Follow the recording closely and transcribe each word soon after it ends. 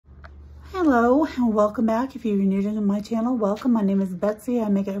Hello and welcome back. If you're new to my channel, welcome. My name is Betsy. I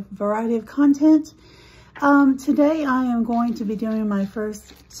make a variety of content. Today I am going to be doing my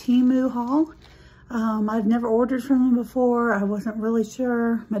first TEMU haul. I've never ordered from them before. I wasn't really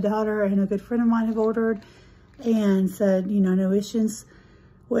sure. My daughter and a good friend of mine have ordered and said, you know, no issues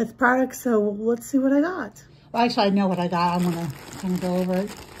with products. So let's see what I got. Well, actually I know what I got. I'm gonna kind of go over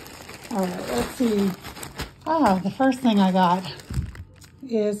it. All right, let's see. Oh, the first thing I got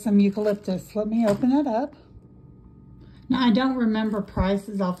is some eucalyptus. Let me open it up. Now, I don't remember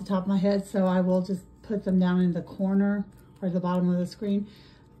prices off the top of my head, so I will just put them down in the corner or the bottom of the screen.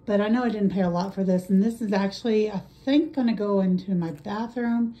 But I know I didn't pay a lot for this, and this is actually, I think, going to go into my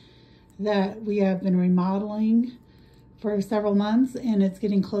bathroom that we have been remodeling for several months, and it's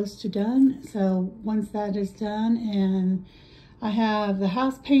getting close to done. So once that is done, and I have the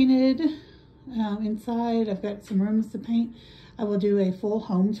house painted inside, I've got some rooms to paint. I will do a full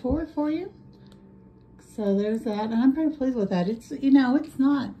home tour for you. So there's that, and I'm pretty pleased with that. It's, you know, it's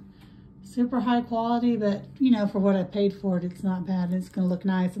not super high quality, but, you know, for what I paid for it, it's not bad. It's going to look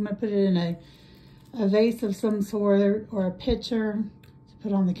nice. I'm going to put it in a vase of some sort or a pitcher to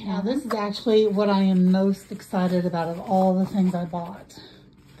put on the counter. Now, this is actually what I am most excited about of all the things I bought.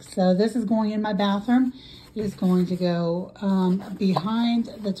 So this is going in my bathroom. It is going to go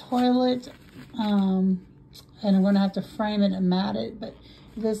behind the toilet, and I'm going to have to frame it and mat it, but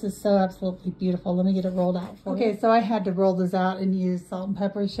this is so absolutely beautiful. Let me get it rolled out for you. Okay, so I had to roll this out and use salt and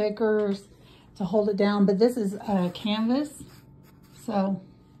pepper shakers to hold it down, but this is canvas. So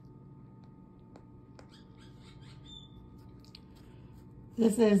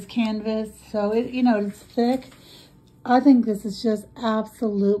this is canvas, so it, you know, it's thick. I think this is just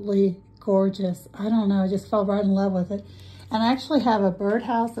absolutely gorgeous. I don't know, I just fell right in love with it. And I actually have a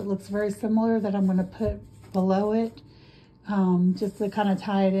birdhouse that looks very similar that I'm going to put below it, just to kind of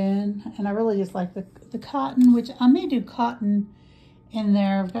tie it in. And I really just like the cotton, which I may do cotton in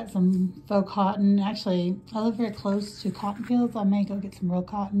there. I've got some faux cotton. Actually, I live very close to cotton fields. I may go get some real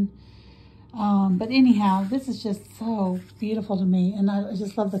cotton. But anyhow, this is just so beautiful to me. And I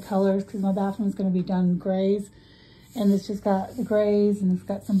just love the colors because my bathroom is going to be done grays. And it's just got the grays and it's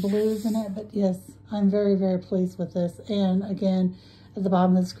got some blues in it. But yes, I'm very, very pleased with this. And again, at the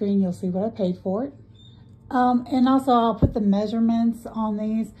bottom of the screen, you'll see what I paid for it. And also I'll put the measurements on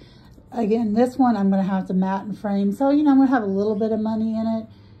these. Again, this one I'm going to have to mat and frame. So, you know, I'm going to have a little bit of money in it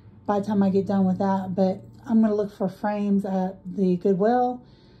by the time I get done with that. But I'm going to look for frames at the Goodwill.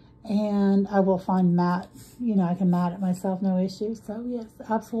 And I will find mat. You know, I can mat it myself, no issue. So, yes,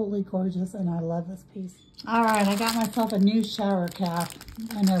 absolutely gorgeous. And I love this piece. All right, I got myself a new shower cap.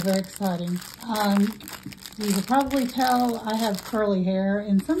 I know, very exciting. You can probably tell I have curly hair.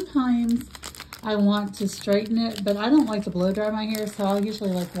 And sometimes I want to straighten it, but I don't like to blow dry my hair, so I'll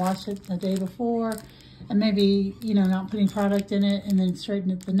usually like wash it the day before and maybe, you know, not putting product in it and then straighten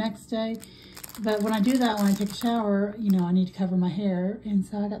it the next day. But when I do that, when I take a shower, you know, I need to cover my hair. And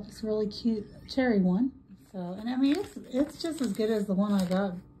so I got this really cute cherry one. So, and I mean, it's just as good as the one I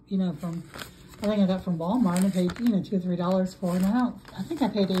got, you know, I think I got from Walmart. And I paid, you know, $2 or $3 for it. And I think I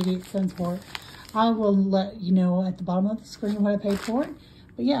paid 88 cents for it. I will let you know at the bottom of the screen what I paid for it.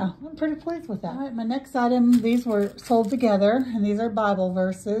 But yeah, I'm pretty pleased with that. All right, my next item, these were sold together, and these are Bible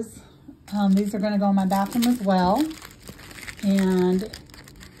verses. These are going to go in my bathroom as well. And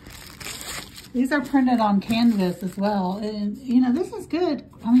these are printed on canvas as well. And, you know, this is good.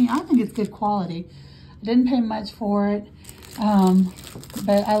 I mean, I think it's good quality. I didn't pay much for it,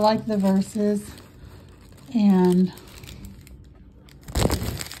 but I like the verses. And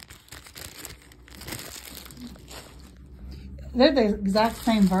they're the exact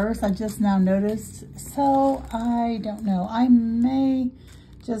same verse, I just now noticed. So, I don't know. I may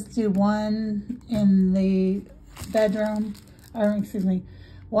just do one in the bedroom, or excuse me,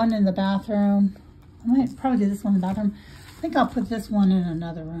 one in the bathroom. I might probably do this one in the bathroom. I think I'll put this one in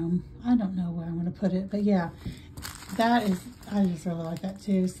another room. I don't know where I'm going to put it, but yeah, that is, I just really like that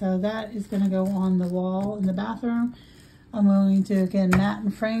too. So that is going to go on the wall in the bathroom. I'm going to, again, mat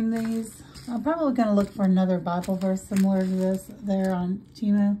and frame these. I'm probably going to look for another Bible verse similar to this there on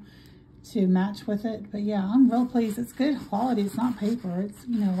TEMU to match with it. But yeah, I'm real pleased. It's good quality. It's not paper. It's,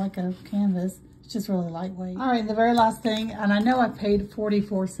 you know, like a canvas. It's just really lightweight. All right, the very last thing, and I know I paid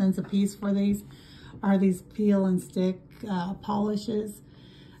 44 cents a piece for these, are these peel and stick polishes.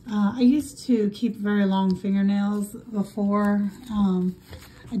 I used to keep very long fingernails before.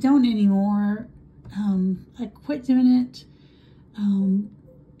 I don't anymore. I quit doing it.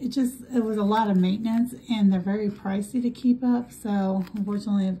 It was a lot of maintenance, and they're very pricey to keep up. So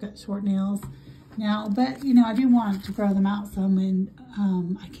unfortunately I've got short nails now, but you know, I do want to grow them out some, and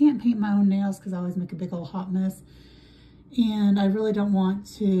I can't paint my own nails because I always make a big old hot mess. And I really don't want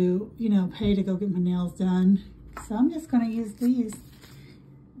to, you know, pay to go get my nails done. So I'm just going to use these.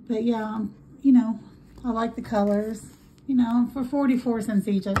 But yeah, you know, I like the colors. You know, for 44 cents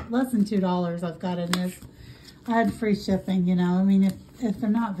each, less than $2 I've got in this. I had free shipping, you know. I mean, if they're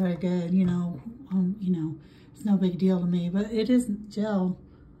not very good, you know, it's no big deal to me. But it isn't gel.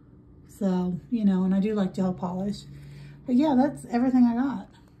 So, you know, and I do like gel polish. But yeah, that's everything I got.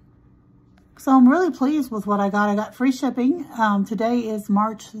 So I'm really pleased with what I got. I got free shipping. Today is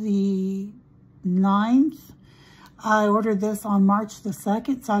March the 9th. I ordered this on March the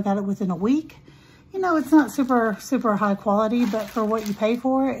 2nd, so I got it within a week. You know, it's not super high quality, but for what you pay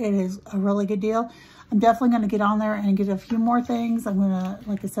for, it is a really good deal. I'm definitely going to get on there and get a few more things. I'm going to,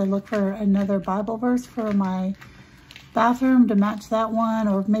 like I said, look for another Bible verse for my bathroom to match that one,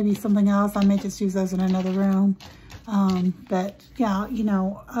 or maybe something else. I may just use those in another room. But yeah, you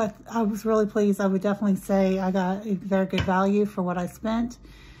know, I was really pleased. I would definitely say I got a very good value for what I spent,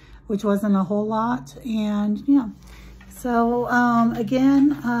 which wasn't a whole lot. And yeah, so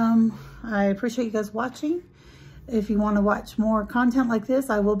again, I appreciate you guys watching. If you want to watch more content like this,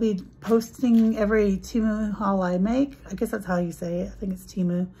 I will be posting every TEMU haul I make. I guess that's how you say it. I think it's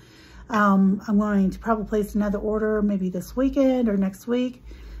TEMU. I'm going to probably place another order maybe this weekend or next week.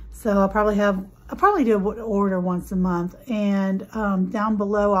 So I'll probably do an order once a month. And down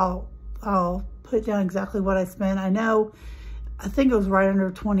below, I'll put down exactly what I spent. I think it was right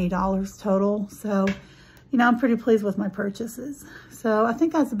under $20 total. So, you know, I'm pretty pleased with my purchases. So I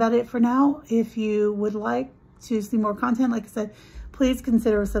think that's about it for now. If you would like to see more content, like I said, please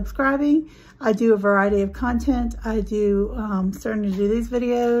consider subscribing. I do a variety of content. I do starting to do these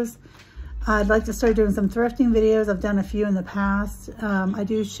videos. I'd like to start doing some thrifting videos. I've done a few in the past. I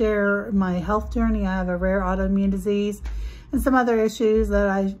do share my health journey. I have a rare autoimmune disease and some other issues that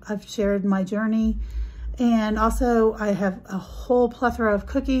I've shared my journey. And also I have a whole plethora of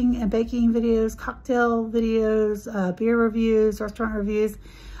cooking and baking videos, cocktail videos, beer reviews, restaurant reviews.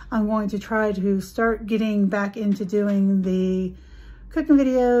 I'm going to try to start getting back into doing the cooking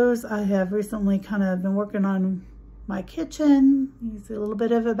videos. I have recently kind of been working on my kitchen. You see a little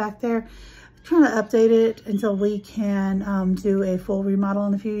bit of it back there. I'm trying to update it until we can do a full remodel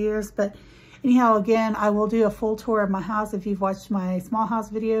in a few years. But anyhow, again, I will do a full tour of my house. If you've watched my small house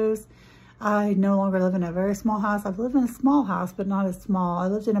videos, I no longer live in a very small house. I've lived in a small house, but not as small. I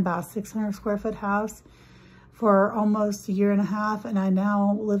lived in about a 600 square foot house for almost a year and a half, and I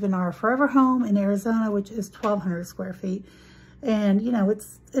now live in our forever home in Arizona, which is 1,200 square feet. And you know,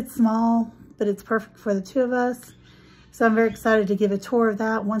 it's small, but it's perfect for the two of us. So I'm very excited to give a tour of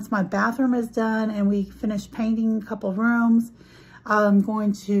that. Once my bathroom is done and we finish painting a couple of rooms, I'm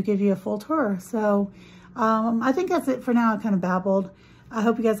going to give you a full tour. So I think that's it for now. I kind of babbled. I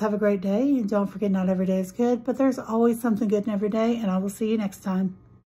hope you guys have a great day. And don't forget, not every day is good, but there's always something good in every day. And I will see you next time.